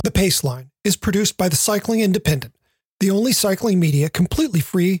The Paceline is produced by the Cycling Independent, the only cycling media completely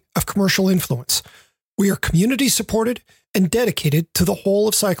free of commercial influence. We are community supported and dedicated to the whole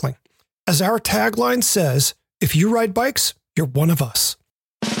of cycling. As our tagline says, if you ride bikes, you're one of us.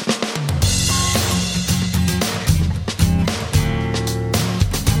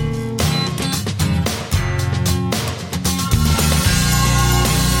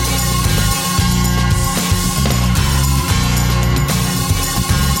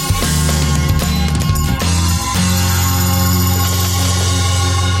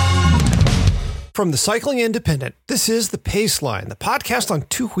 From the Cycling Independent, this is The Paceline, the podcast on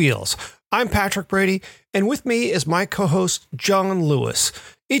two wheels. I'm Patrick Brady, and with me is my co-host, John Lewis.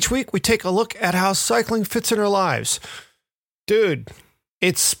 Each week, we take a look at how cycling fits in our lives. Dude,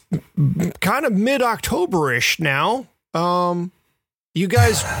 it's kind of mid-October-ish now. You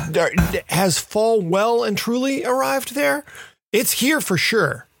guys, has fall well and truly arrived there? It's here for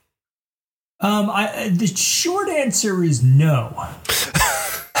sure. The short answer is no.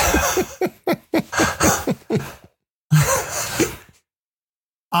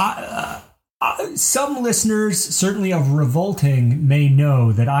 Some listeners, certainly of Revolting, may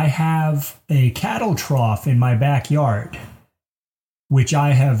know that I have a cattle trough in my backyard, which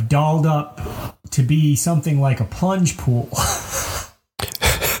I have dolled up to be something like a plunge pool.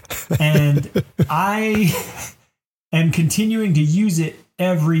 And I am continuing to use it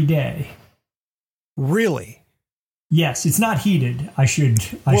every day. Really? Yes, it's not heated. I should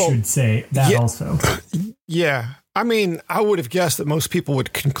say that also. Yeah. I mean, I would have guessed that most people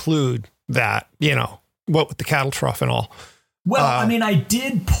would conclude that, what with the cattle trough and all. Well, I mean, I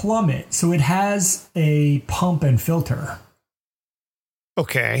did plumb it, so it has a pump and filter.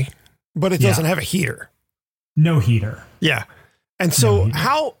 Okay. But it doesn't have a heater. No heater. Yeah. And so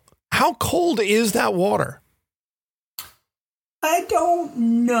how cold is that water? I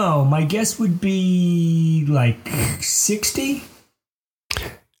don't know. My guess would be like 60.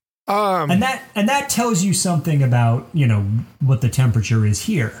 And that tells you something about, what the temperature is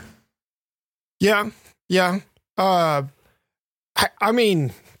here. Yeah. Yeah. I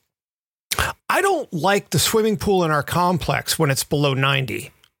mean, I don't like the swimming pool in our complex when it's below 90.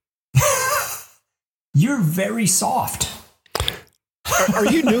 You're very soft. Are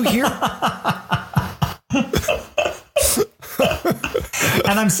you new here?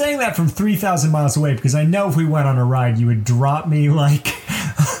 And I'm saying that from 3,000 miles away because I know if we went on a ride, you would drop me like.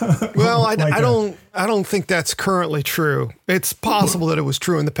 Well, I don't think that's currently true. It's possible that it was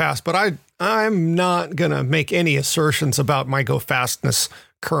true in the past, but I'm not gonna make any assertions about my go fastness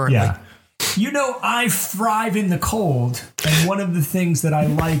currently. Yeah. I thrive in the cold, and one of the things that I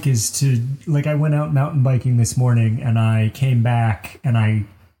like is to I went out mountain biking this morning, and I came back and I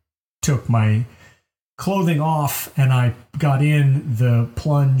took my clothing off and I got in the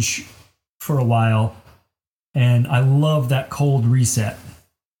plunge for a while, and I love that cold reset.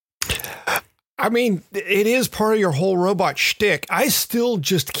 I mean, it is part of your whole robot shtick. I still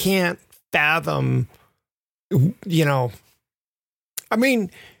just can't fathom, I mean,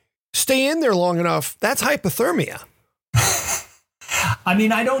 stay in there long enough. That's hypothermia. I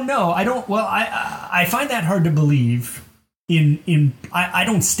mean, I don't know. I find that hard to believe. I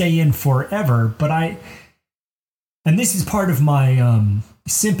don't stay in forever, but and this is part of my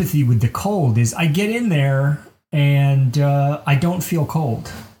sympathy with the cold is I get in there and I don't feel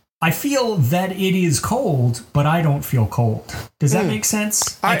cold. I feel that it is cold, but I don't feel cold. Does that make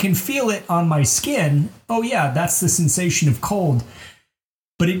sense? I can feel it on my skin. Oh yeah, that's the sensation of cold,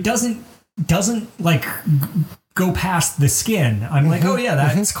 but it doesn't go past the skin. I'm like, oh yeah,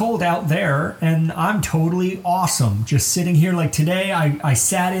 that's cold out there, and I'm totally awesome just sitting here. Like today, I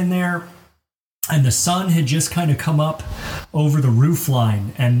sat in there, and the sun had just kind of come up over the roof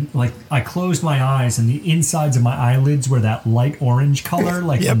line, and I closed my eyes, and the insides of my eyelids were that light orange color,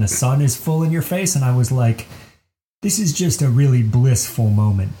 when the sun is full in your face, and I was like, this is just a really blissful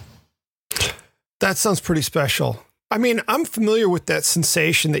moment. That sounds pretty special. I mean, I'm familiar with that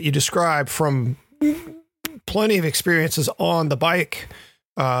sensation that you describe from plenty of experiences on the bike,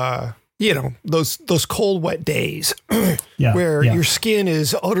 those cold, wet days where your skin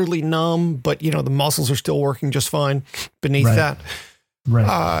is utterly numb, but, the muscles are still working just fine beneath that.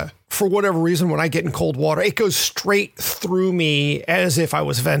 Right. For whatever reason, when I get in cold water, it goes straight through me as if I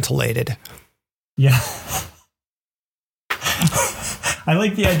was ventilated. Yeah. I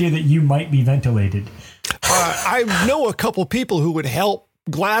like the idea that you might be ventilated. I know a couple people who would help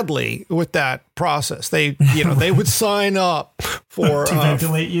gladly with that process. They would sign up for to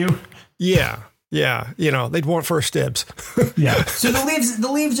ventilate you. Yeah. They'd want first dibs. Yeah. So the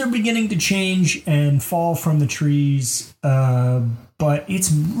leaves are beginning to change and fall from the trees. but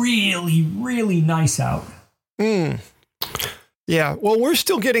it's really, really nice out. Yeah, well, we're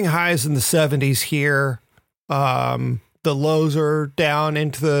still getting highs in the 70s here. The lows are down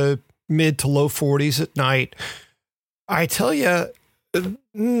into the mid to low 40s at night. I tell you,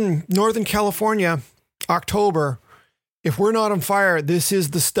 Northern California, October, if we're not on fire, this is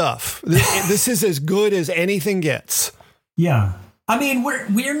the stuff. This is as good as anything gets. Yeah. I mean,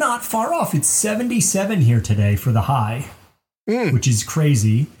 we're not far off. It's 77 here today for the high, which is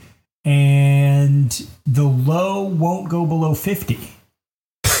crazy. And the low won't go below 50.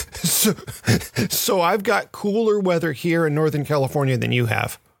 So I've got cooler weather here in Northern California than you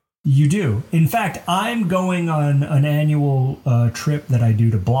have. You do. In fact, I'm going on an annual trip that I do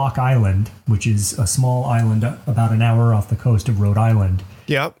to Block Island, which is a small island about an hour off the coast of Rhode Island.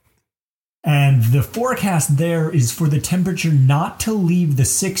 Yep. And the forecast there is for the temperature not to leave the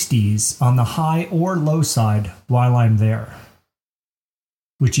 60s on the high or low side while I'm there,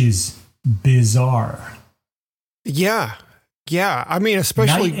 which is bizarre. Yeah. Yeah. I mean,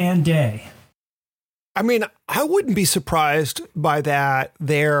 especially night and day. I mean, I wouldn't be surprised by that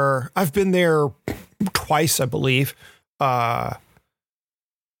there. I've been there twice, I believe. I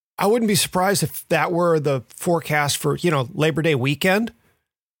wouldn't be surprised if that were the forecast for, Labor Day weekend.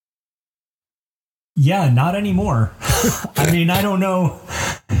 Yeah, not anymore. I mean, I don't know.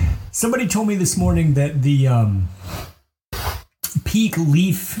 Somebody told me this morning that the peak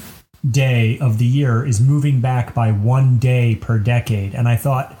leaf day of the year is moving back by 1 day per decade. And I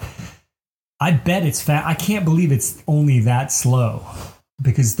thought, I bet it's fast. I can't believe it's only that slow,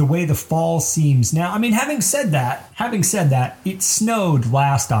 because the way the fall seems now. I mean, having said that, it snowed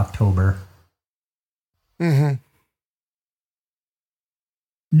last October. Mm-hmm.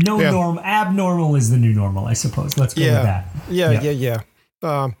 Abnormal is the new normal, I suppose. Let's go with that. Yeah.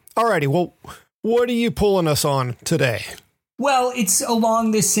 All righty. Well, what are you pulling us on today? Well, it's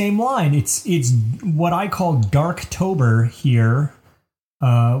along this same line. It's what I call Darktober here,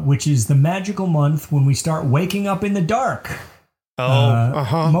 which is the magical month when we start waking up in the dark.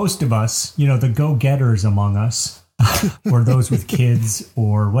 Most of us, the go-getters among us, or those with kids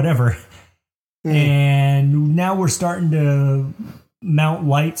or whatever. And now we're starting to mount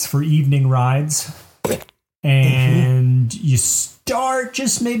lights for evening rides. And you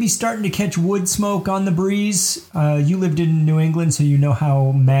maybe starting to catch wood smoke on the breeze. You lived in New England, so you know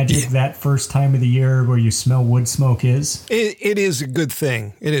how magic that first time of the year where you smell wood smoke is. It is a good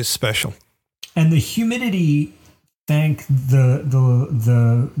thing. It is special. And the humidity, thank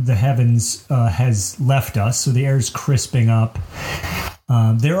the heavens, has left us, so the air is crisping up.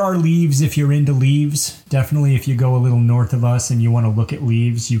 There are leaves if you're into leaves. Definitely if you go a little north of us and you want to look at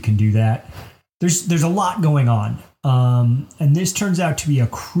leaves, you can do that. There's a lot going on. And this turns out to be a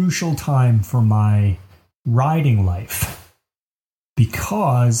crucial time for my riding life,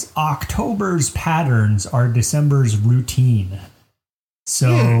 because October's patterns are December's routine.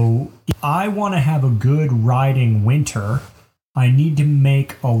 So if I want to have a good riding winter, I need to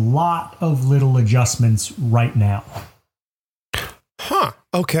make a lot of little adjustments right now. Huh.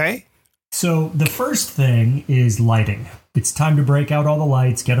 Okay. So the first thing is lighting. It's time to break out all the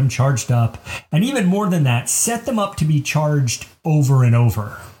lights, get them charged up. And even more than that, set them up to be charged over and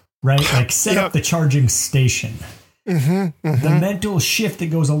over, right? Like set up the charging station. The mental shift that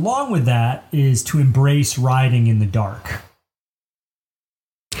goes along with that is to embrace riding in the dark.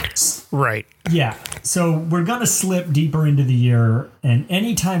 Right. Yeah. So we're going to slip deeper into the year. And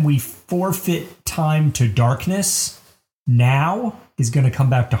anytime we forfeit time to darkness now is going to come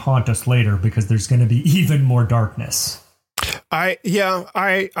back to haunt us later, because there's going to be even more darkness. I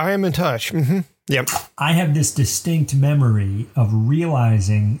am in touch. Yep. I have this distinct memory of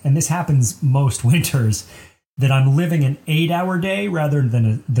realizing, and this happens most winters, that I'm living an 8-hour day rather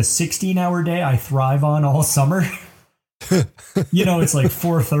than the 16-hour day I thrive on all summer. It's like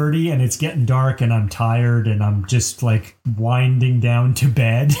 4:30 and it's getting dark and I'm tired and I'm just like winding down to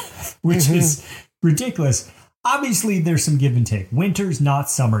bed, which is ridiculous. Obviously, there's some give and take. Winter's not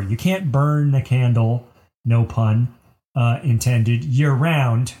summer. You can't burn a candle, no pun intended, year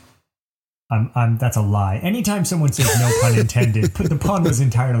round. That's a lie. Anytime someone says no pun intended, the pun was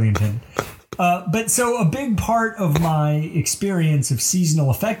entirely intended. But so a big part of my experience of seasonal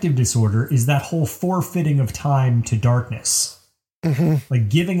affective disorder is that whole forfeiting of time to darkness, like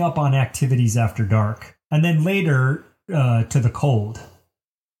giving up on activities after dark, and then later to the cold.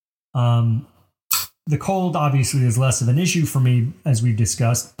 The cold obviously is less of an issue for me, as we've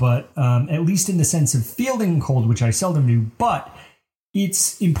discussed, but at least in the sense of feeling cold, which I seldom do. But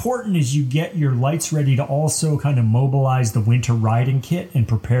it's important as you get your lights ready to also kind of mobilize the winter riding kit and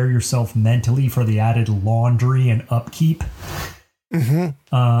prepare yourself mentally for the added laundry and upkeep.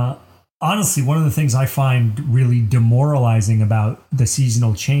 Honestly, one of the things I find really demoralizing about the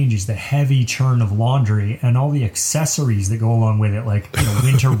seasonal change is the heavy churn of laundry and all the accessories that go along with it, like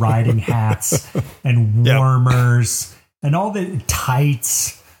winter riding hats and warmers and all the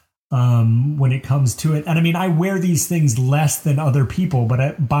tights when it comes to it. And I mean, I wear these things less than other people,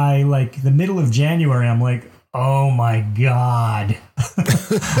 but by like the middle of January, I'm like, oh my God.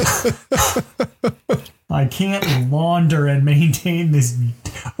 I can't launder and maintain this.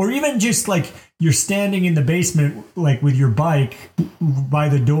 Or even just like you're standing in the basement, like with your bike by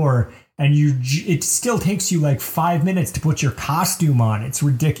the door, and it still takes you like 5 minutes to put your costume on. It's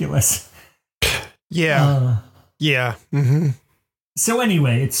ridiculous. Yeah. Yeah. Mm-hmm. So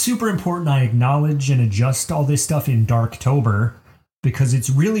anyway, it's super important I acknowledge and adjust all this stuff in Darktober, because it's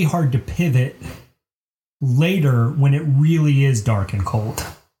really hard to pivot later when it really is dark and cold.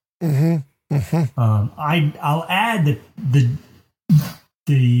 Mm-hmm. Mm-hmm. I'll add that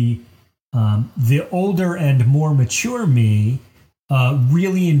the older and more mature me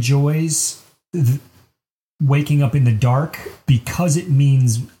really enjoys waking up in the dark, because it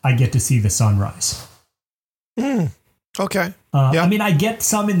means I get to see the sunrise. Okay. I mean, I get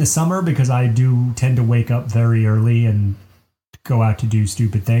some in the summer because I do tend to wake up very early and go out to do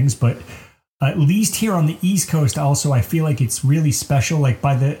stupid things, but at least here on the East Coast, also, I feel like it's really special. Like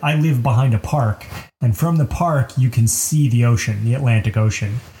I live behind a park, and from the park, you can see the ocean, the Atlantic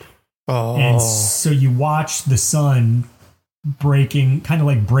Ocean. Oh. And so you watch the sun breaking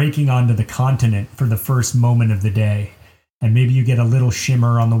onto the continent for the first moment of the day. And maybe you get a little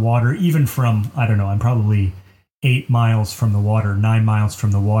shimmer on the water, even from, I don't know, I'm probably 8 miles from the water, 9 miles from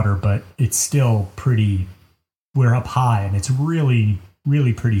the water, but it's still we're up high, and it's really,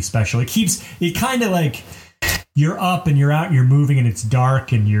 really pretty special. It kind of like you're up and you're out and you're moving and it's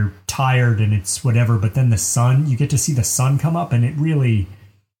dark and you're tired and it's whatever, but then you get to see the sun come up, and it really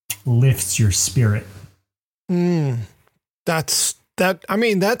lifts your spirit. That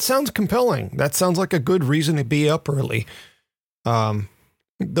sounds compelling. That sounds like a good reason to be up early.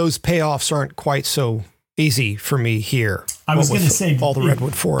 Those payoffs aren't quite so easy for me here. I was going to say, all the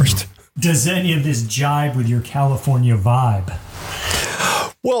redwood forest. Does any of this jibe with your California vibe?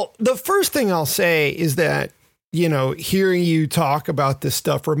 Well, the first thing I'll say is that, hearing you talk about this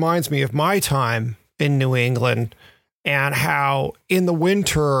stuff reminds me of my time in New England, and how in the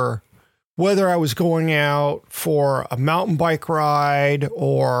winter, whether I was going out for a mountain bike ride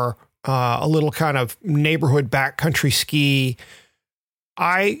or a little kind of neighborhood backcountry ski,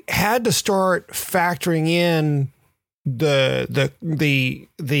 I had to start factoring in the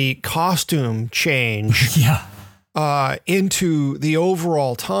costume change into the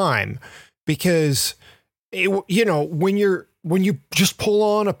overall time, because when you just pull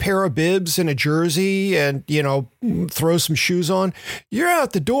on a pair of bibs and a jersey and throw some shoes on, you're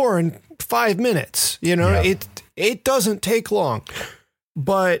out the door in 5 minutes. It doesn't take long.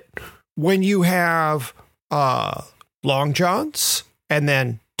 But when you have long johns and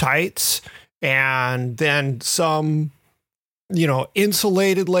then tights and then some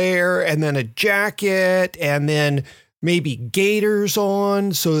insulated layer and then a jacket and then maybe gaiters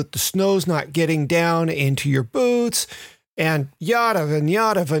on so that the snow's not getting down into your boots and yada and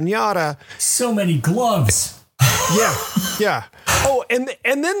yada and yada. So many gloves. Yeah. Oh, and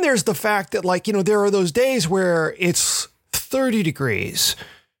then there's the fact that there are those days where it's 30 degrees.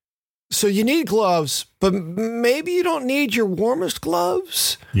 So you need gloves, but maybe you don't need your warmest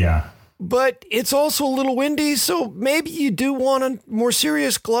gloves. Yeah. But it's also a little windy, so maybe you do want a more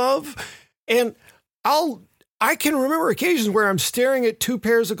serious glove. And I can remember occasions where I'm staring at 2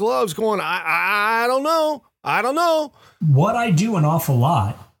 pairs of gloves going, I don't know. What I do an awful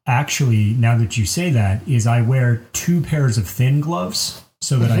lot, actually, now that you say that, is I wear 2 pairs of thin gloves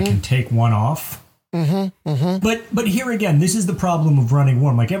so that I can take one off. But here again, this is the problem of running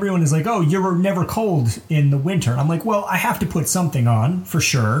warm. Like, everyone is like, oh, you're never cold in the winter. And I'm like, well, I have to put something on for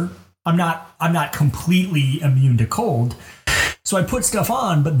sure. I'm not completely immune to cold. So I put stuff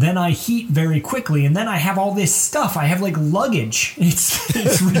on, but then I heat very quickly, and then I have all this stuff. I have like luggage.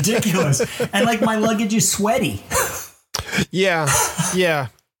 It's ridiculous. And like my luggage is sweaty. Yeah.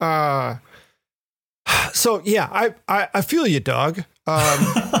 So yeah, I feel you, Doug.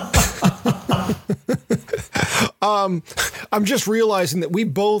 I'm just realizing that we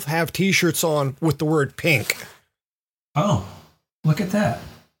both have T-shirts on with the word pink. Oh, look at that.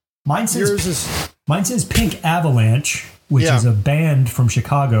 Mine says Pink Avalanche, which is a band from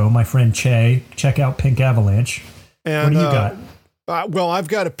Chicago. My friend Che. Check out Pink Avalanche. And, what do you got? Well, I've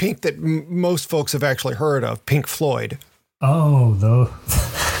got a pink that most folks have actually heard of, Pink Floyd. Oh,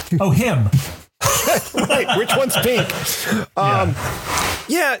 oh, him. Right. Which one's pink?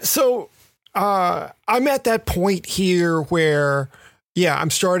 Yeah. So I'm at that point here where, I'm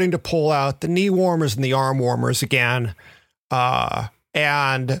starting to pull out the knee warmers and the arm warmers again.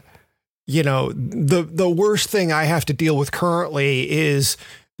 And, the worst thing I have to deal with currently is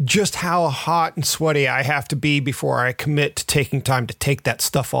just how hot and sweaty I have to be before I commit to taking time to take that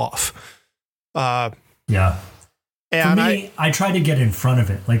stuff off. And for me, I try to get in front of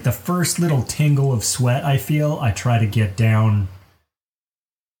it. Like the first little tingle of sweat I feel, I try to get down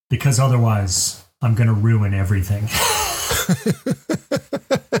because otherwise I'm going to ruin everything.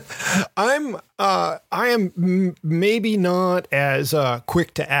 I am maybe not as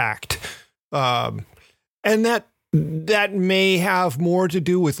quick to act. And that may have more to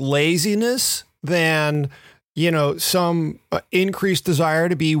do with laziness than, some increased desire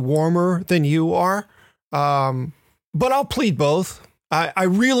to be warmer than you are. But I'll plead both. I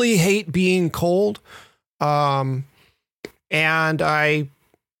really hate being cold. And I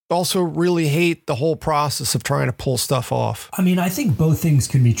also really hate the whole process of trying to pull stuff off. I mean, I think both things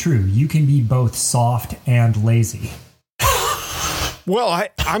can be true. You can be both soft and lazy. Well,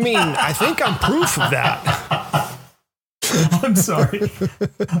 I mean, I think I'm proof of that. I'm sorry.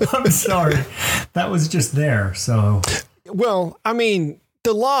 That was just there. So, well, I mean,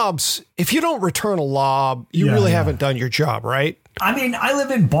 the lobs, if you don't return a lob, you really haven't done your job, right? I mean, I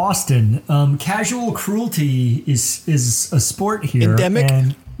live in Boston. Casual cruelty is a sport here. Endemic?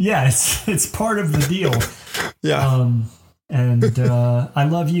 And it's part of the deal. I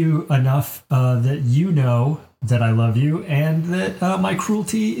love you enough that you know that I love you, and that my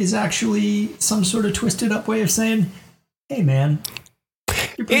cruelty is actually some sort of twisted up way of saying, hey man,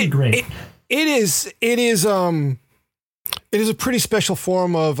 you're pretty great. It is a pretty special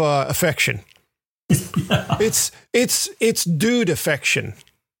form of affection. It's dude affection.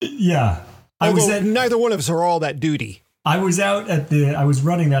 Yeah. Neither one of us are all that duty. I was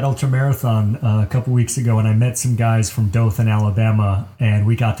running that ultra marathon a couple weeks ago, and I met some guys from Dothan, Alabama, and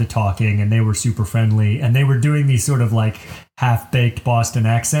we got to talking, and they were super friendly, and they were doing these sort of like half-baked Boston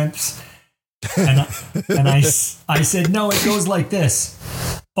accents. And I said, no, it goes like this.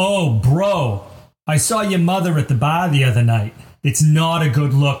 Oh, bro, I saw your mother at the bar the other night. It's not a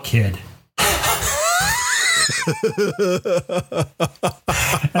good look, kid.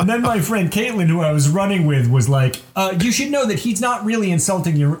 And then my friend Caitlin, who I was running with, was like, you should know that he's not really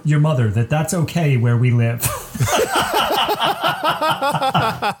insulting your mother, that's okay where we live.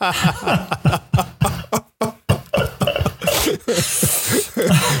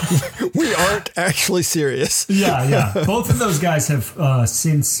 We aren't actually serious. Yeah. Both of those guys have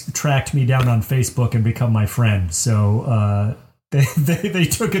since tracked me down on Facebook and become my friend. So they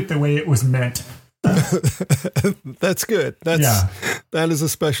took it the way it was meant. That's good. That is a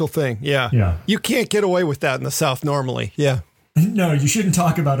special thing. Yeah. You can't get away with that in the South normally. Yeah. No, you shouldn't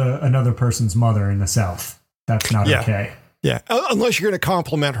talk about another person's mother in the South. That's not okay. Yeah. Unless you're going to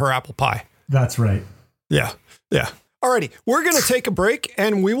compliment her apple pie. That's right. Yeah. Alrighty. We're going to take a break,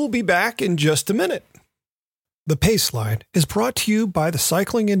 and we will be back in just a minute. The Paceline is brought to you by the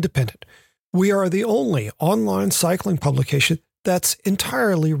Cycling Independent. We are the only online cycling publication that's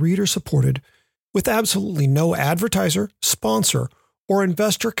entirely reader-supported, with absolutely no advertiser, sponsor, or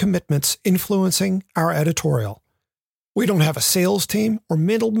investor commitments influencing our editorial. We don't have a sales team or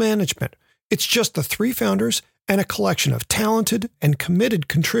middle management. It's just the three founders and a collection of talented and committed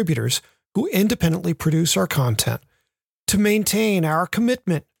contributors who independently produce our content. To maintain our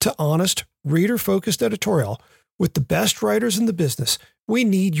commitment to honest, reader-focused editorial with the best writers in the business, we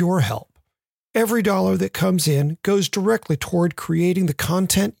need your help. Every dollar that comes in goes directly toward creating the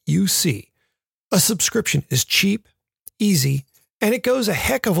content you see. A subscription is cheap, easy, and it goes a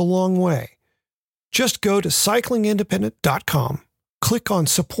heck of a long way. Just go to cyclingindependent.com, click on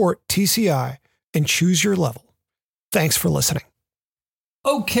Support TCI, and choose your level. Thanks for listening.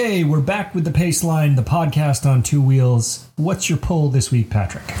 Okay, we're back with the Paceline, the podcast on two wheels. What's your poll this week,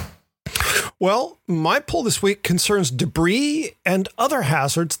 Patrick? Well, my poll this week concerns debris and other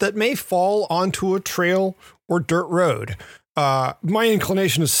hazards that may fall onto a trail or dirt road. My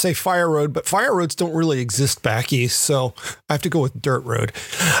inclination is to say fire road, but fire roads don't really exist back east, so I have to go with dirt road.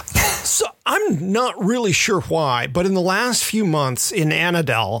 So I'm not really sure why, but in the last few months in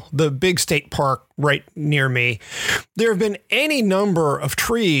Annandale, the big state park right near me, there have been any number of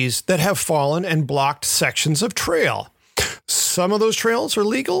trees that have fallen and blocked sections of trail. Some of those trails are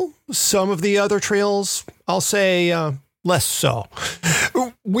legal. Some of the other trails, I'll say, less so.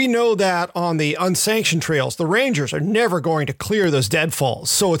 We know that on the unsanctioned trails, the rangers are never going to clear those deadfalls.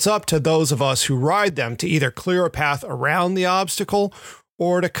 So it's up to those of us who ride them to either clear a path around the obstacle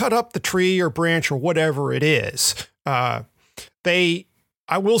or to cut up the tree or branch or whatever it is. I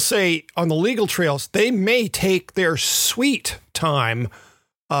will say on the legal trails, they may take their sweet time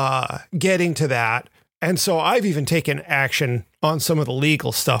getting to that. And so I've even taken action on some of the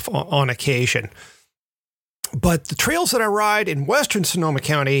legal stuff on occasion. But the trails that I ride in Western Sonoma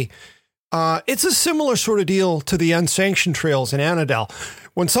County, it's a similar sort of deal to the unsanctioned trails in Annandale.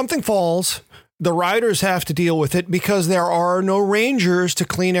 When something falls, the riders have to deal with it because there are no rangers to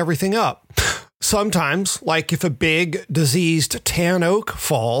clean everything up. Sometimes, like if a big diseased tan oak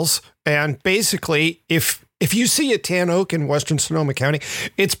falls, and basically if you see a tan oak in Western Sonoma County,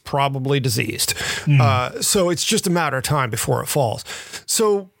 it's probably diseased. So it's just a matter of time before it falls.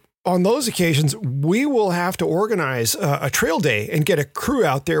 So on those occasions, we will have to organize a trail day and get a crew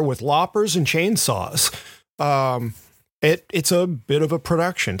out there with loppers and chainsaws. It's a bit of a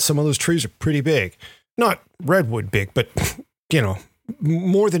production. Some of those trees are pretty big, not redwood big, but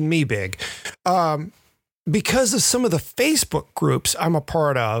more than me big. Because of some of the Facebook groups I'm a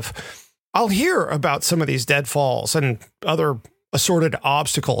part of, I'll hear about some of these deadfalls and other assorted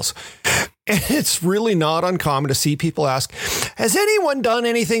obstacles. And it's really not uncommon to see people ask, has anyone done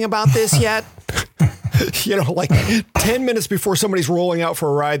anything about this yet? Like 10 minutes before somebody's rolling out for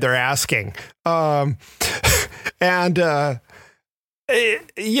a ride, they're asking. In a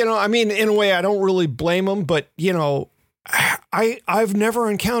way, I don't really blame them, but, I've never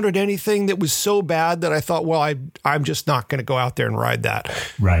encountered anything that was so bad that I thought, well, I'm just not going to go out there and ride that.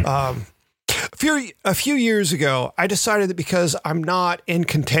 Right. A few years ago, I decided that because I'm not in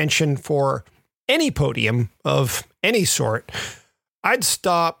contention for any podium of any sort, I'd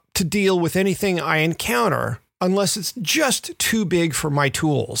stop to deal with anything I encounter unless it's just too big for my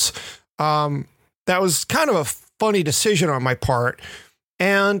tools. That was kind of a funny decision on my part,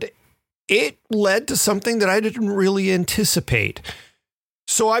 and it led to something that I didn't really anticipate.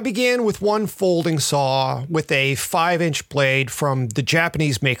 So I began with one folding saw with a 5-inch blade from the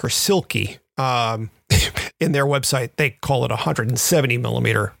Japanese maker Silky. In their website, they call it a 170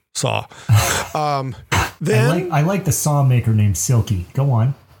 millimeter saw. Then I like the saw maker named Silky. Go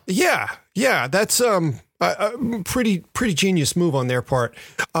on. Yeah, that's a pretty genius move on their part.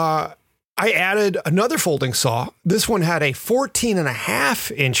 I added another folding saw. This one had a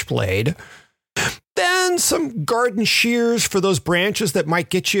 14.5-inch blade. Then some garden shears for those branches that might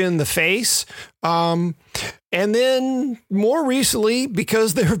get you in the face. And then more recently,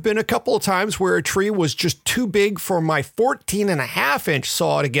 because there have been a couple of times where a tree was just too big for my 14.5-inch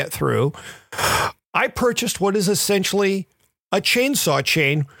saw to get through, I purchased what is essentially a chainsaw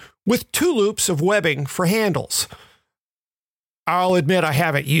chain with 2 loops of webbing for handles. I'll admit I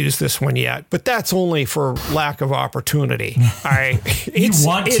haven't used this one yet, but that's only for lack of opportunity. You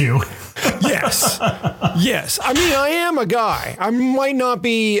want to. Yes. I mean, I am a guy. I might not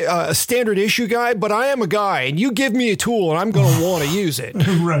be a standard issue guy, but I am a guy, and you give me a tool and I'm going to want to use it.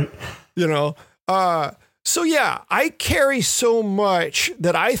 Right. So yeah, I carry so much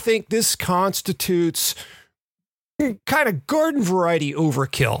that I think this constitutes kind of garden variety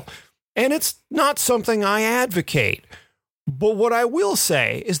overkill, and it's not something I advocate. But what I will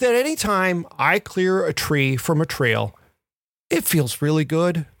say is that anytime I clear a tree from a trail, it feels really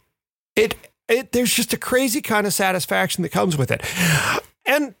good. There's just a crazy kind of satisfaction that comes with it.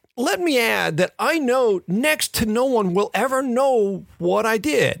 And let me add that I know next to no one will ever know what I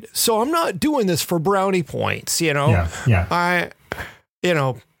did. So I'm not doing this for brownie points, Yeah.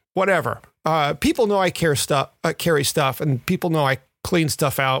 Whatever. People know I carry stuff, and people know I clean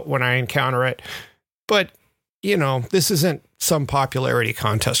stuff out when I encounter it. But this isn't some popularity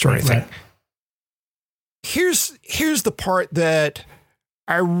contest or anything. Right. Here's the part that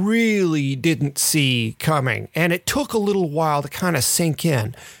I really didn't see coming, and it took a little while to kind of sink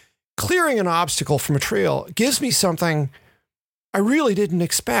in. Clearing an obstacle from a trail gives me something I really didn't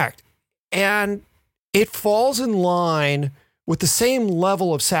expect, and it falls in line with the same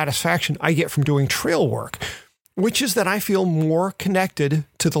level of satisfaction I get from doing trail work, which is that I feel more connected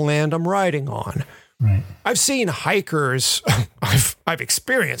to the land I'm riding on. Right. I've seen hikers, I've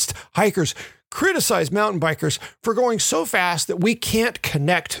experienced hikers criticize mountain bikers for going so fast that we can't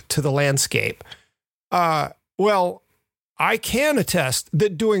connect to the landscape. Well, I can attest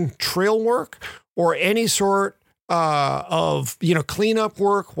that doing trail work or any sort of, cleanup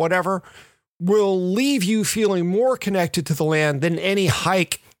work, whatever, will leave you feeling more connected to the land than any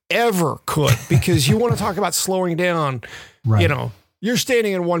hike ever could, because you want to talk about slowing down. Right. You're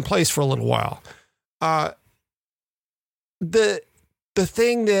standing in one place for a little while. The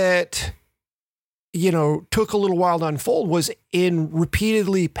thing that, took a little while to unfold was in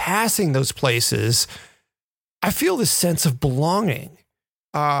repeatedly passing those places, I feel this sense of belonging.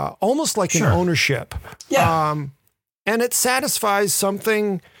 almost like an ownership. Yeah. And it satisfies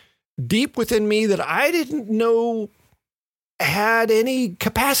something deep within me that I didn't know had any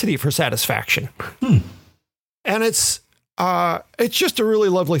capacity for satisfaction. And it's just a really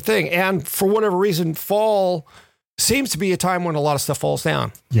lovely thing. And for whatever reason, fall seems to be a time when a lot of stuff falls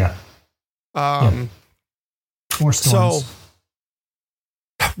down. Yeah. More storms. So,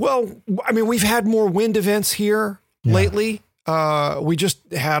 well, I mean, we've had more wind events here lately. We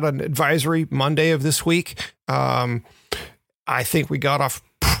just had an advisory Monday of this week. I think we got off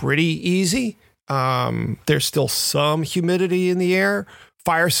pretty easy. There's still some humidity in the air.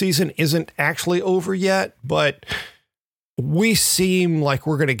 Fire season isn't actually over yet, but we seem like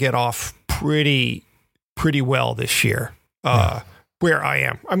we're going to get off pretty well this year. Where I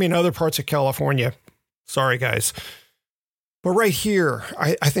am. I mean, other parts of California, sorry guys. But right here,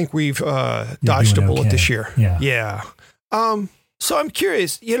 I think we've dodged a bullet this year. Yeah. So I'm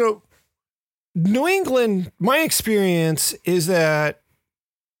curious, New England, my experience is that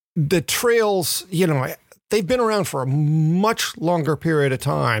the trails, they've been around for a much longer period of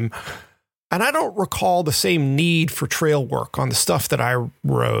time. And I don't recall the same need for trail work on the stuff that I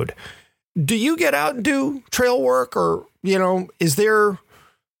rode. Do you get out and do trail work, or, is there,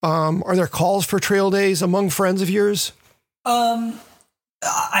 are there calls for trail days among friends of yours? I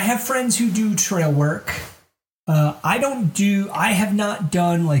have friends who do trail work. I have not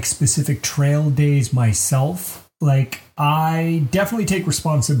done like specific trail days myself. Like, I definitely take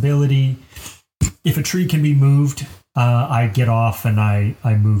responsibility. If a tree can be moved, I get off and I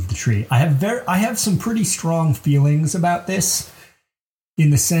move the tree. I have some pretty strong feelings about this, in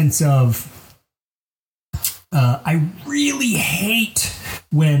the sense of, I really hate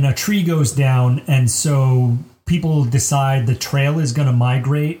when a tree goes down and so people decide the trail is going to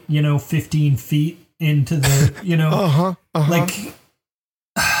migrate, 15 feet into the, like,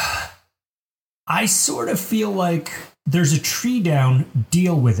 I sort of feel like there's a tree down,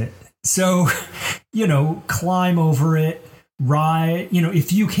 deal with it. So, climb over it, ride,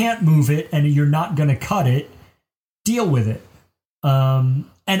 if you can't move it and you're not going to cut it, deal with it. And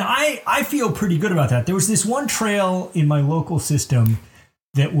I feel pretty good about that. There was this one trail in my local system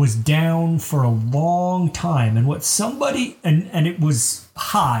that was down for a long time. And what somebody, and it was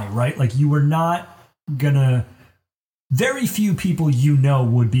high, right? Like, you were not gonna, very few people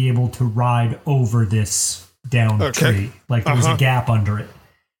would be able to ride over this down tree. Like, there was a gap under it.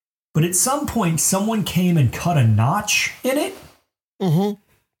 But at some point, someone came and cut a notch in it.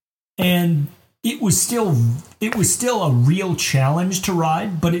 And it was still a real challenge to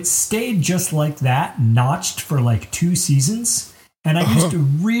ride, but it stayed just like that, notched for like 2 seasons. And I used to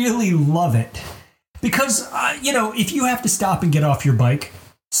really love it because, if you have to stop and get off your bike,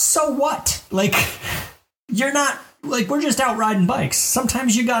 so what? Like, you're not, like, we're just out riding bikes.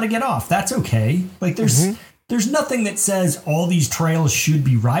 Sometimes you got to get off. That's okay. Like, there's nothing that says all these trails should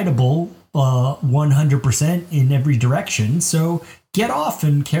be rideable 100% in every direction. So get off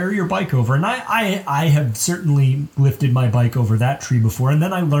and carry your bike over. And I have certainly lifted my bike over that tree before. And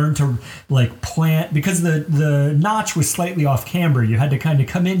then I learned to like plant, because the notch was slightly off camber. You had to kind of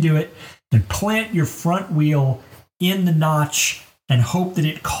come into it and plant your front wheel in the notch and hope that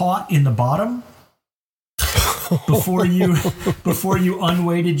it caught in the bottom before you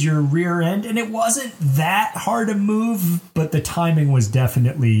unweighted your rear end. And it wasn't that hard to move, but the timing was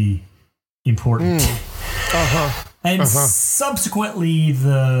definitely important. And subsequently,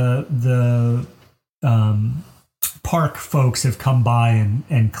 the park folks have come by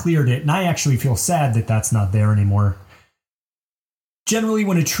and cleared it. And I actually feel sad that that's not there anymore. Generally,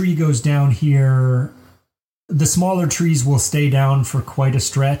 when a tree goes down here, the smaller trees will stay down for quite a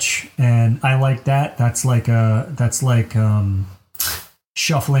stretch. And I like that. That's like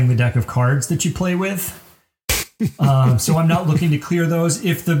shuffling the deck of cards that you play with. So I'm not looking to clear those.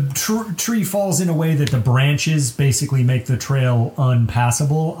 If the tree falls in a way that the branches basically make the trail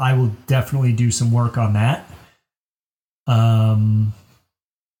unpassable, I will definitely do some work on that.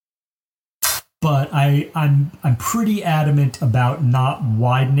 But I'm pretty adamant about not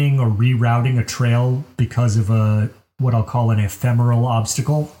widening or rerouting a trail because of what I'll call an ephemeral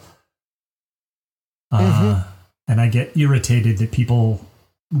obstacle. And I get irritated that people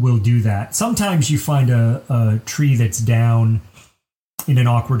will do that. Sometimes you find a tree that's down in an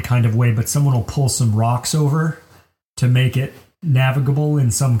awkward kind of way, but someone will pull some rocks over to make it navigable in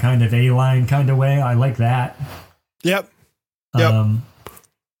some kind of A-line kind of way. I like that. Yep.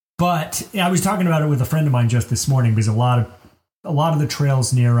 But I was talking about it with a friend of mine just this morning, because a lot of the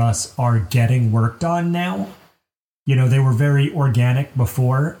trails near us are getting worked on now. They were very organic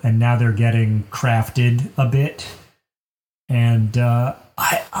before, and now they're getting crafted a bit. And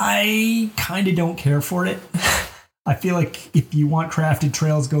I kind of don't care for it. I feel like if you want crafted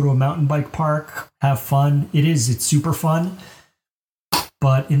trails, go to a mountain bike park, have fun. It's super fun.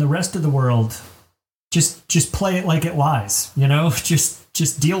 But in the rest of the world, just play it like it lies,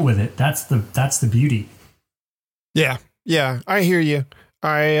 just deal with it. That's the beauty. Yeah. I hear you.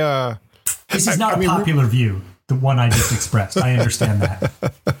 This is not a popular view, the one I just expressed. I understand that.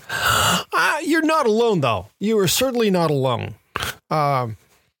 You're not alone, though. You are certainly not alone.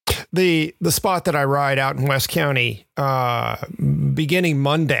 The spot that I ride out in West County, beginning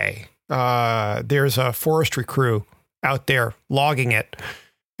Monday, there's a forestry crew out there logging it,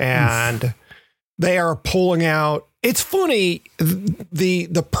 and they are pulling out. It's funny,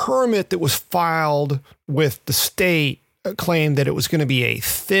 the permit that was filed with the state claimed that it was going to be a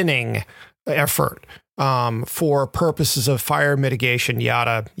thinning effort for purposes of fire mitigation,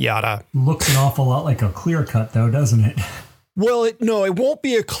 yada, yada. Looks an awful lot like a clear cut, though, doesn't it? Well, it won't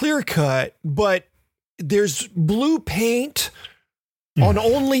be a clear cut, but there's blue paint on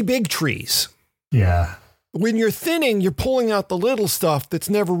only big trees. Yeah. When you're thinning, you're pulling out the little stuff that's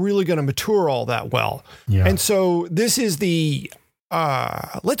never really going to mature all that well. Yeah. And so this is the,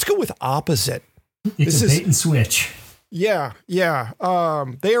 let's go with opposite. It's a bait and switch. Yeah.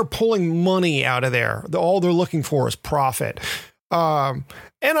 They are pulling money out of there. All they're looking for is profit. And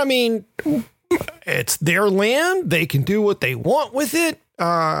I mean, it's their land. They can do what they want with it.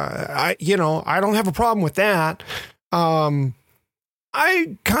 I don't have a problem with that.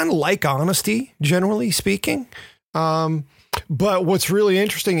 I kind of like honesty, generally speaking. But what's really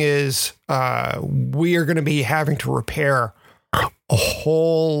interesting is we are going to be having to repair a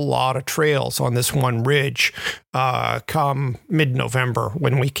whole lot of trails on this one ridge come mid-November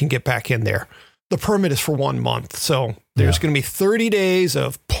when we can get back in there. The permit is for 1 month. So there's going to be 30 days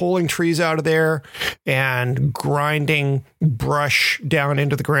of pulling trees out of there and grinding brush down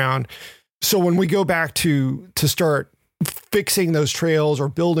into the ground. So when we go back to start fixing those trails or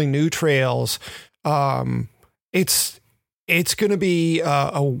building new trails, it's going to be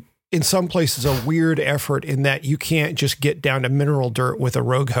in some places a weird effort in that you can't just get down to mineral dirt with a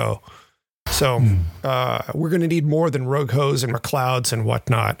rogue hoe. So we're going to need more than rogue hoes and McLeods and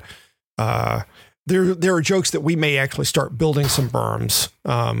whatnot. There are jokes that we may actually start building some berms.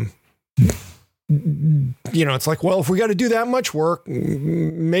 It's like, well, if we got to do that much work,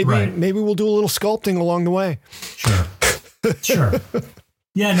 maybe we'll do a little sculpting along the way. Sure.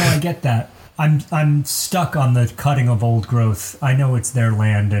 Yeah, no, I get that. I'm stuck on the cutting of old growth. I know it's their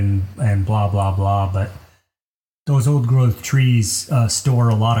land and blah, blah, blah, but those old growth trees store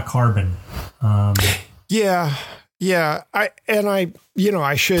a lot of carbon. Yeah.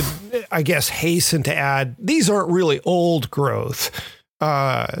 I should, I guess, hasten to add, these aren't really old growth.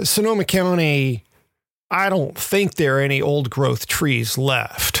 Sonoma County, I don't think there are any old growth trees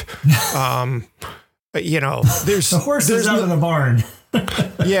left. There's the horses out of the barn.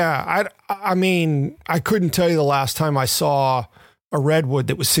 Yeah. I mean, I couldn't tell you the last time I saw a redwood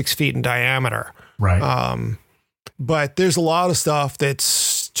that was 6 feet in diameter. Right. But there's a lot of stuff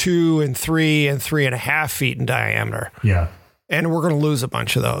that's 2 and 3 and 3.5 feet in diameter. Yeah. And we're going to lose a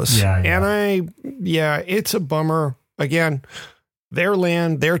bunch of those. Yeah. And it's a bummer. Again, their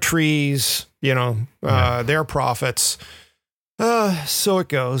land, their trees, their profits. So it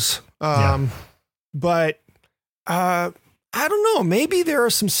goes. But I don't know. Maybe there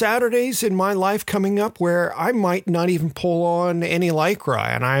are some Saturdays in my life coming up where I might not even pull on any Lycra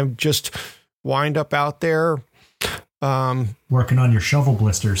and I just wind up out there. Working on your shovel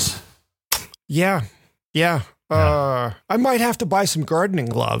blisters. Yeah. I might have to buy some gardening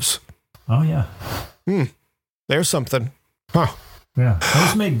gloves. Oh, yeah. There's something. Huh. Yeah.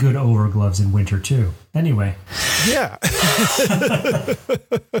 Those make good over gloves in winter, too. Anyway. Yeah.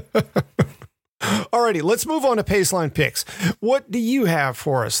 Alrighty, let's move on to Paceline picks. What do you have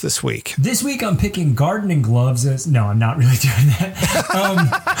for us this week? This week I'm picking gardening gloves. No, I'm not really doing that.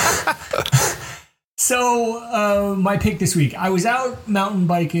 So my pick this week, I was out mountain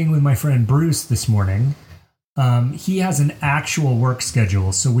biking with my friend Bruce this morning. He has an actual work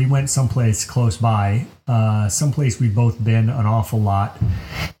schedule, so we went someplace close by, someplace we've both been an awful lot.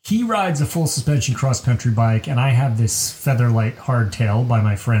 He rides a full suspension cross-country bike, and I have this Featherlight hardtail by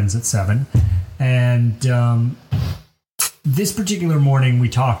my friends at 7. And this particular morning, we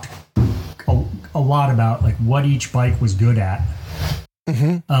talked a lot about like what each bike was good at.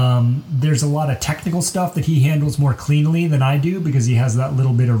 There's a lot of technical stuff that he handles more cleanly than I do because he has that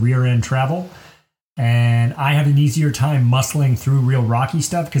little bit of rear end travel. And I have an easier time muscling through real rocky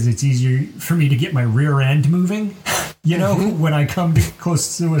stuff because it's easier for me to get my rear end moving, when I come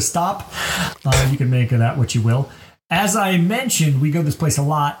close to a stop. You can make of that what you will. as I mentioned, we go this place a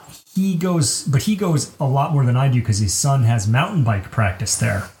lot. He goes a lot more than I do because his son has mountain bike practice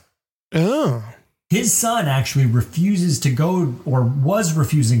there. Oh. His son actually refuses to go, or was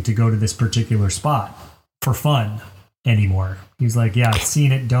refusing to go to this particular spot for fun anymore. He's like, yeah, I've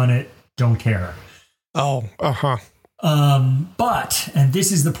seen it, done it, don't care. Oh, uh-huh. But, and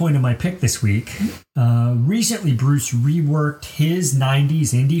this is the point of my pick this week, recently Bruce reworked his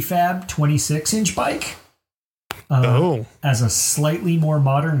 90s IndyFab 26-inch bike as a slightly more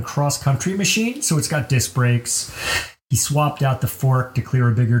modern cross-country machine. So it's got disc brakes. He swapped out the fork to clear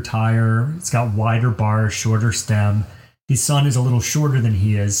a bigger tire. It's got wider bars, shorter stem. His son is a little shorter than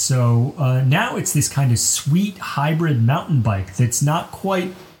he is. So now it's this kind of sweet hybrid mountain bike that's not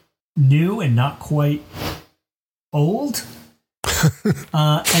quite new and not quite old.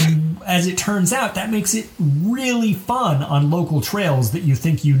 And as it turns out, that makes it really fun on local trails that you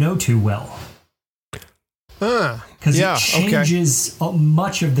think you know too well. Because it changes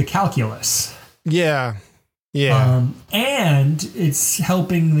much of the calculus. Yeah. Yeah. And it's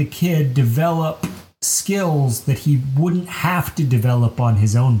helping the kid develop skills that he wouldn't have to develop on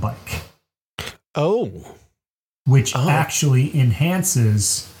his own bike. Oh. Which actually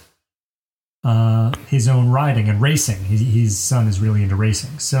enhances his own riding and racing. His son is really into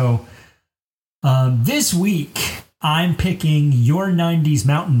racing. So this week, I'm picking your 90s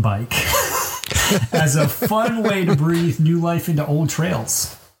mountain bike as a fun way to breathe new life into old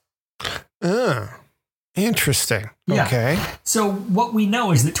trails. Interesting. Yeah. Okay. So what we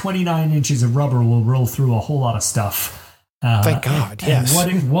know is that 29 inches of rubber will roll through a whole lot of stuff. Thank God, yes. And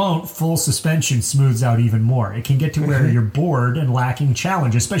what it won't, full suspension smooths out even more. It can get to where you're bored and lacking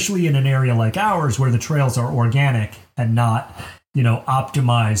challenge, especially in an area like ours where the trails are organic and not,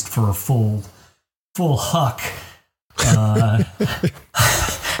 optimized for a full huck.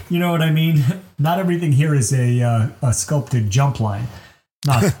 You know what I mean? Not everything here is a sculpted jump line.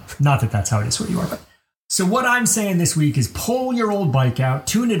 Not that that's how it is where you are, but. So what I'm saying this week is pull your old bike out,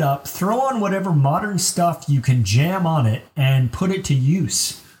 tune it up, throw on whatever modern stuff you can jam on it, and put it to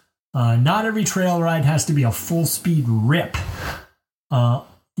use. Not every trail ride has to be a full speed rip.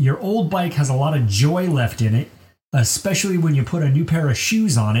 Your old bike has a lot of joy left in it, especially when you put a new pair of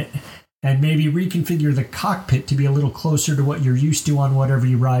shoes on it and maybe reconfigure the cockpit to be a little closer to what you're used to on whatever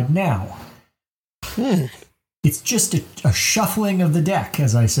you ride now. It's just a shuffling of the deck,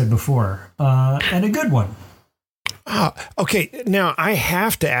 as I said before, and a good one. Okay, now I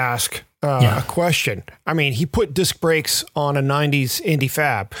have to ask a question. I mean, he put disc brakes on a 90s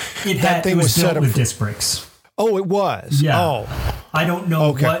IndyFab. It was built with disc brakes. Oh, it was? Yeah. Oh. I don't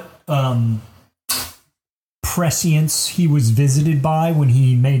know what prescience he was visited by when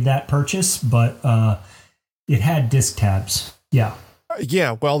he made that purchase, but it had disc tabs. Yeah.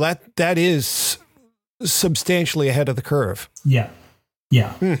 Yeah, well, that is substantially ahead of the curve. Yeah.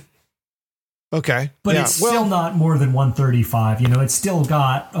 Okay. But it's still not more than 135. It's still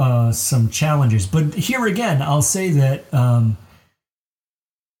got some challenges. But here again, I'll say that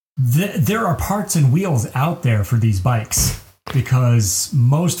there are parts and wheels out there for these bikes because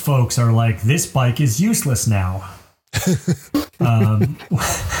most folks are like, this bike is useless now,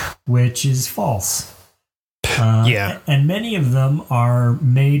 which is false. And many of them are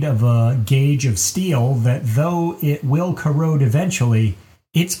made of a gauge of steel that, though it will corrode eventually,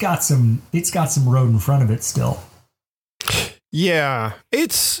 it's got some road in front of it still. Yeah,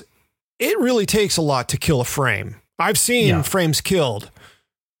 it really takes a lot to kill a frame. I've seen frames killed,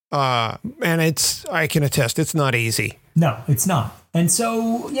 and I can attest it's not easy. No, it's not. And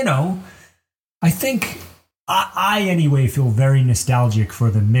so, I think I anyway feel very nostalgic for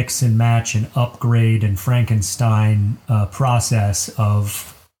the mix and match and upgrade and Frankenstein process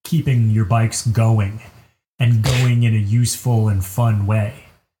of keeping your bikes going and going in a useful and fun way.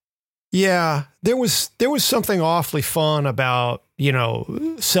 Yeah, there was something awfully fun about,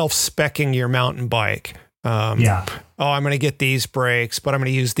 self-speccing your mountain bike. I'm going to get these brakes, but I'm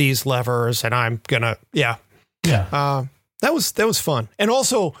going to use these levers and I'm going to, that was fun. And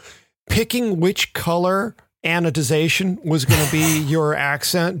also picking which color anodization was going to be your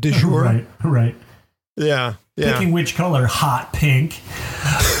accent du jour. Right. Yeah. Picking which color, hot pink.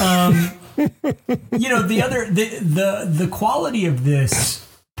 The quality of this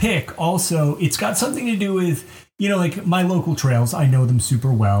pick also, it's got something to do with, like my local trails. I know them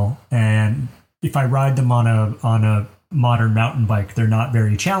super well. And if I ride them on a modern mountain bike, they're not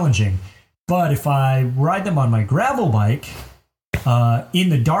very challenging. But if I ride them on my gravel bike, in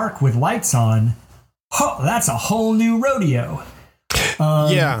the dark with lights on, that's a whole new rodeo.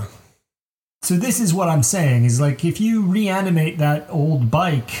 So this is what I'm saying is like if you reanimate that old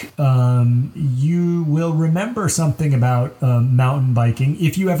bike, you will remember something about mountain biking.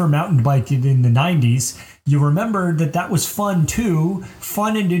 If you ever mountain biked it in the 90s, you remember that was fun too,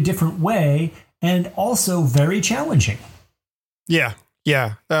 fun in a different way, and also very challenging. Yeah.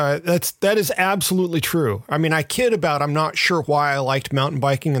 Yeah, that is absolutely true. I mean, I kid about I'm not sure why I liked mountain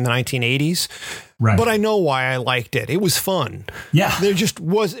biking in the 1980s, right, but I know why I liked it. It was fun. Yeah. There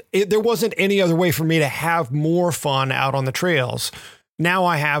wasn't any other way for me to have more fun out on the trails. Now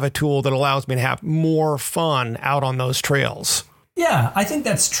I have a tool that allows me to have more fun out on those trails. Yeah, I think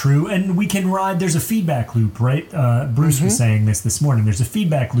that's true. And we can ride, there's a feedback loop, right? Bruce was saying this morning. There's a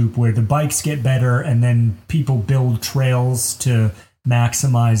feedback loop where the bikes get better and then people build trails to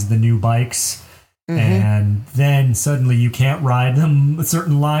maximize the new bikes, and then suddenly you can't ride them with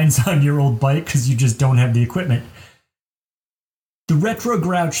certain lines on your old bike because you just don't have the equipment. The retro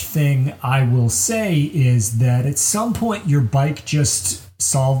grouch thing I will say is that at some point your bike just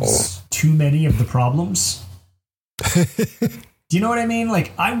solves too many of the problems. Do you know what I mean?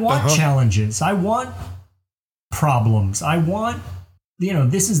 Like, I want challenges, I want problems, I want,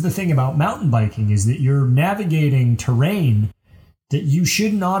 this is the thing about mountain biking is that you're navigating terrain that you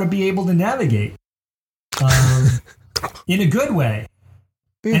should not be able to navigate in a good way.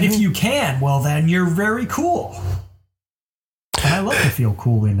 And if you can, well, then you're very cool. And I love to feel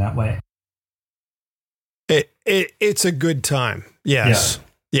cool in that way. It's a good time. Yes.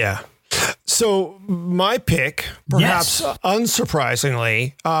 Yeah. So my pick, perhaps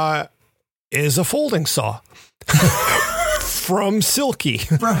unsurprisingly, is a folding saw from Silky.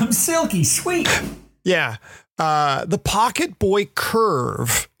 From Silky, sweet. Yeah. The Pocket Boy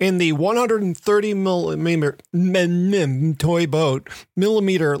Curve in the 130 millimeter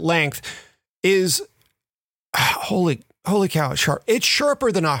length is holy cow, it's sharp. It's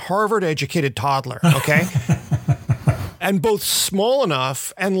sharper than a Harvard-educated toddler, okay? And both small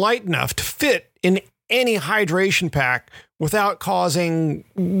enough and light enough to fit in any hydration pack without causing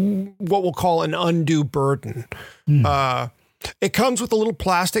what we'll call an undue burden. It comes with a little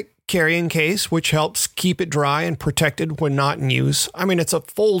plastic carrying case, which helps keep it dry and protected when not in use. I mean, it's a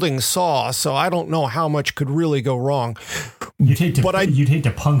folding saw, so I don't know how much could really go wrong. You'd hate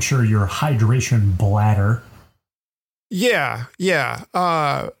to puncture your hydration bladder. Yeah.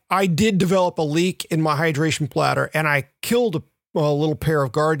 I did develop a leak in my hydration bladder, and I killed a little pair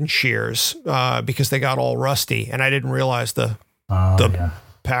of garden shears because they got all rusty, and I didn't realize the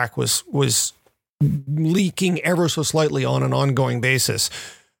pack was leaking ever so slightly on an ongoing basis.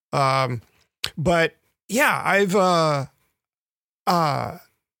 But yeah, I've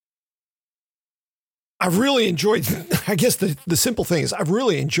really enjoyed, I guess the simple thing is I've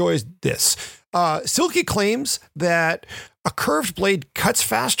really enjoyed this. Silky claims that a curved blade cuts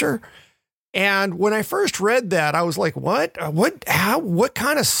faster. And when I first read that, I was like, what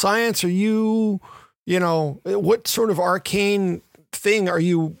kind of science are you what sort of arcane thing are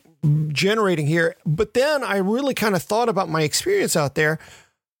you generating here? But then I really kind of thought about my experience out there.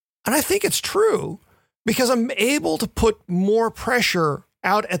 And I think it's true because I'm able to put more pressure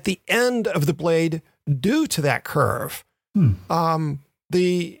out at the end of the blade due to that curve.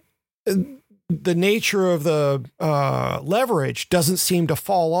 The nature of the leverage doesn't seem to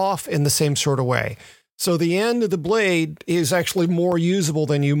fall off in the same sort of way. So the end of the blade is actually more usable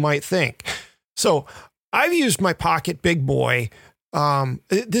than you might think. So I've used my Pocket Big Boy.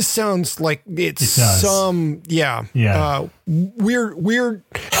 This sounds like it's we're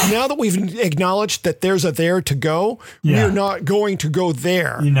now that we've acknowledged that there's a there to go, we're not going to go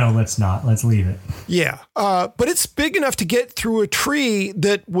there. Let's leave it. Yeah. But it's big enough to get through a tree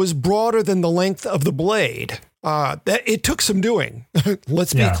that was broader than the length of the blade. That it took some doing.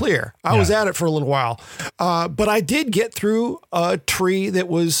 Let's be clear. I was at it for a little while. But I did get through a tree that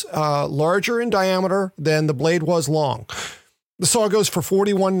was larger in diameter than the blade was long. The saw goes for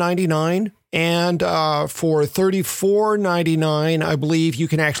 $41.99, and for $34.99, I believe you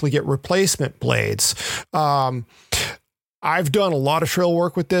can actually get replacement blades. I've done a lot of trail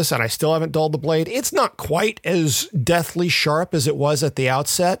work with this, and I still haven't dulled the blade. It's not quite as deathly sharp as it was at the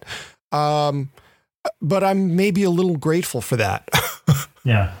outset, but I'm maybe a little grateful for that.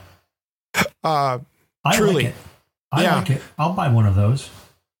 Yeah. Truly. I like it. I'll buy one of those.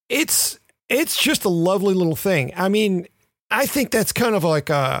 It's just a lovely little thing. I mean, I think that's kind of like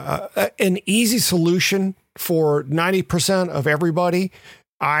an easy solution for 90% of everybody.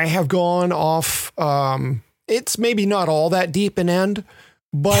 I have gone off. It's maybe not all that deep an end,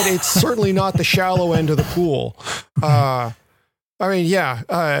 but it's certainly not the shallow end of the pool. I mean, yeah,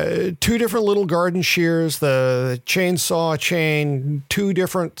 two different little garden shears, the chainsaw chain, two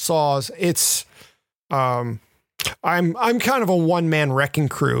different saws. It's, I'm kind of a one-man wrecking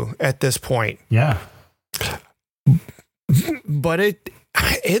crew at this point. Yeah. But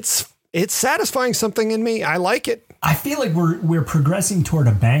it's satisfying something in me. I like it. I feel like we're progressing toward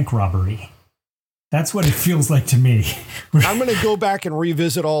a bank robbery. That's what it feels like to me. I'm going to go back and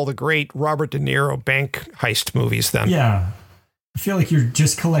revisit all the great Robert De Niro bank heist movies then. Yeah. I feel like you're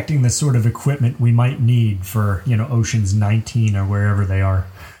just collecting the sort of equipment we might need for, Ocean's 19 or wherever they are.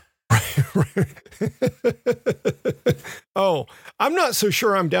 Oh, I'm not so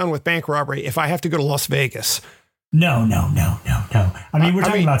sure I'm down with bank robbery if I have to go to Las Vegas. No. I mean, we're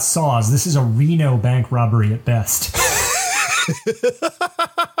talking about Saws. This is a Reno bank robbery at best.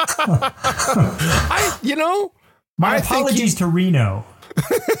 My apologies to Reno.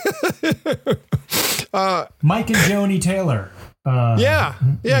 Mike and Joni Taylor. Yeah.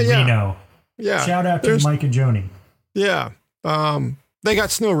 Reno. Yeah. Shout out to Mike and Joni. Yeah. They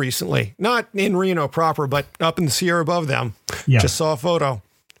got snow recently, not in Reno proper, but up in the Sierra above them. Yeah. Just saw a photo.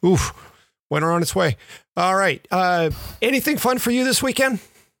 Oof. Winter on its way. All right. Anything fun for you this weekend?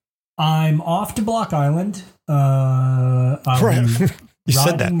 I'm off to Block Island. I'll be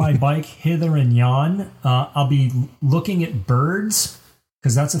riding my bike hither and yon. I'll be looking at birds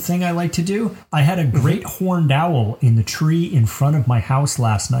because that's a thing I like to do. I had a great horned owl in the tree in front of my house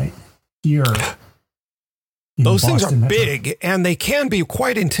last night here. Those things are big and they can be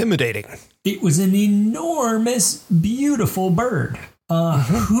quite intimidating. It was an enormous, beautiful bird,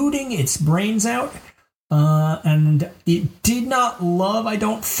 hooting its brains out. And it did not love, I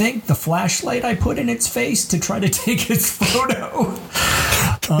don't think, the flashlight I put in its face to try to take its photo.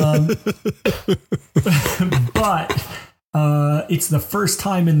 But it's the first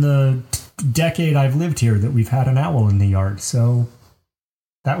time in the decade I've lived here that we've had an owl in the yard. So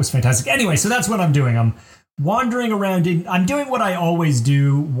that was fantastic. Anyway, so that's what I'm doing. I'm wandering around I'm doing what I always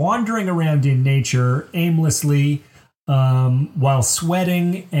do, wandering around in nature aimlessly, while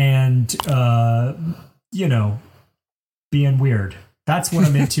sweating and, being weird. That's what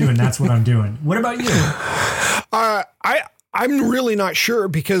I'm into and that's what I'm doing. What about you? I'm really not sure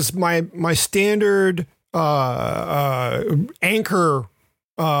because my standard anchor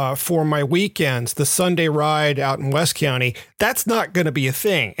for my weekends, the Sunday ride out in West County, that's not going to be a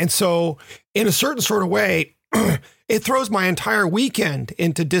thing. And so in a certain sort of way, it throws my entire weekend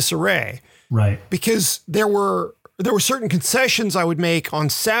into disarray. Right. Because there were certain concessions I would make on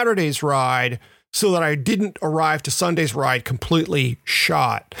Saturday's ride so that I didn't arrive to Sunday's ride completely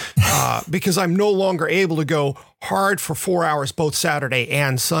shot, because I'm no longer able to go hard for 4 hours, both Saturday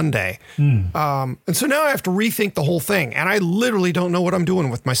and Sunday. And so now I have to rethink the whole thing. And I literally don't know what I'm doing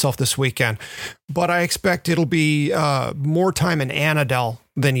with myself this weekend, but I expect it'll be more time in Annandale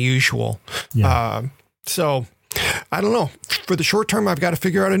than usual. Yeah. So I don't know. For the short term, I've got to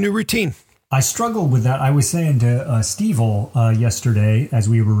figure out a new routine. I struggle with that. I was saying to Steve yesterday as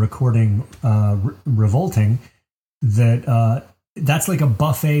we were recording Revolting that that's like a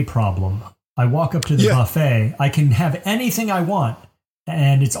buffet problem. I walk up to the buffet. I can have anything I want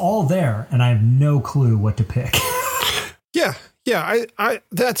and it's all there and I have no clue what to pick. Yeah.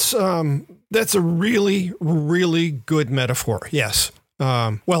 That's a really, really good metaphor. Yes.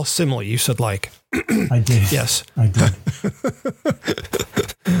 Well, simile, you said like. I did. Yes. I did.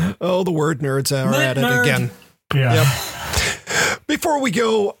 Oh, the word nerds are at it again. Yeah. Yep. Before we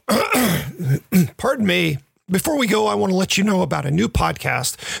go, pardon me. Before we go, I want to let you know about a new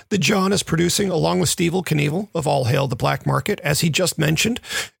podcast that John is producing along with Steve Knievel of All Hail the Black Market, as he just mentioned.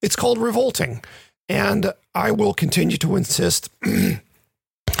 It's called Revolting. And I will continue to insist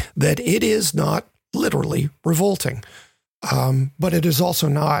that it is not literally revolting, but it is also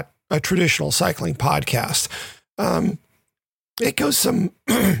not a traditional cycling podcast. It goes some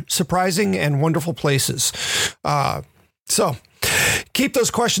surprising and wonderful places. So keep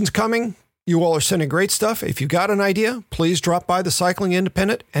those questions coming. You all are sending great stuff. If you got an idea, please drop by the Cycling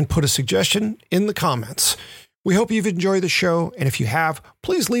Independent and put a suggestion in the comments. We hope you've enjoyed the show. And if you have,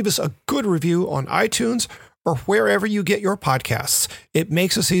 please leave us a good review on iTunes or wherever you get your podcasts. It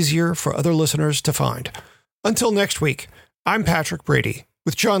makes us easier for other listeners to find. Until next week, I'm Patrick Brady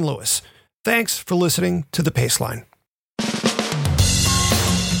with John Lewis. Thanks for listening to The Paceline.